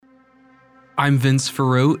I'm Vince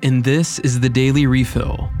Farrow, and this is the Daily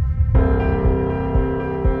Refill.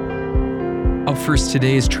 Up first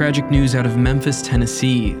today is tragic news out of Memphis,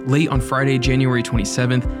 Tennessee. Late on Friday, January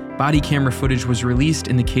 27th, body camera footage was released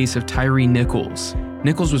in the case of Tyre Nichols.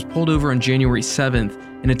 Nichols was pulled over on January 7th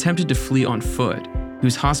and attempted to flee on foot. He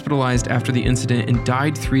was hospitalized after the incident and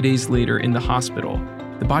died 3 days later in the hospital.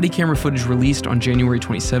 The body camera footage released on January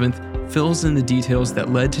 27th fills in the details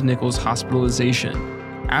that led to Nichols' hospitalization.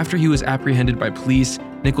 After he was apprehended by police,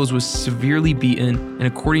 Nichols was severely beaten, and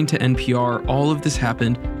according to NPR, all of this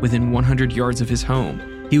happened within 100 yards of his home.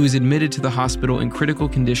 He was admitted to the hospital in critical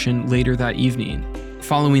condition later that evening.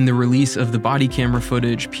 Following the release of the body camera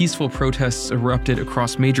footage, peaceful protests erupted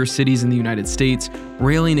across major cities in the United States,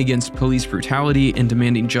 railing against police brutality and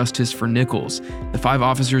demanding justice for Nichols. The 5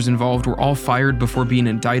 officers involved were all fired before being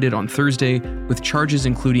indicted on Thursday, with charges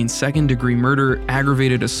including second-degree murder,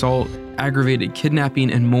 aggravated assault, aggravated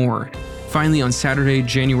kidnapping, and more. Finally, on Saturday,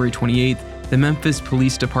 January 28th, the Memphis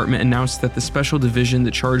Police Department announced that the special division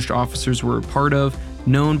the charged officers were a part of,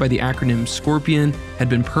 known by the acronym Scorpion, had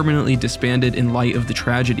been permanently disbanded in light of the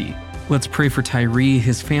tragedy. Let's pray for Tyre,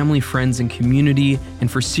 his family, friends, and community,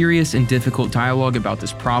 and for serious and difficult dialogue about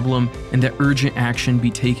this problem, and that urgent action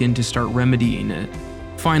be taken to start remedying it.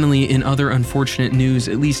 Finally, in other unfortunate news,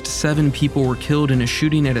 at least 7 people were killed in a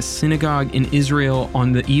shooting at a synagogue in Israel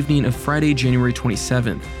on the evening of Friday, January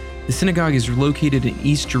 27th. The synagogue is located in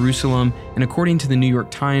East Jerusalem, and according to the New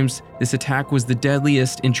York Times, this attack was the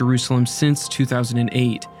deadliest in Jerusalem since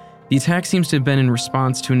 2008. The attack seems to have been in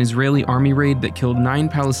response to an Israeli army raid that killed 9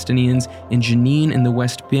 Palestinians in Jenin in the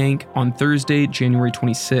West Bank on Thursday, January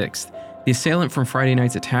 26th. The assailant from Friday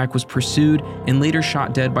night's attack was pursued and later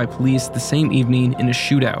shot dead by police the same evening in a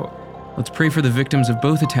shootout. Let's pray for the victims of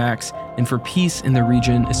both attacks and for peace in the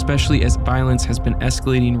region, especially as violence has been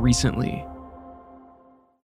escalating recently.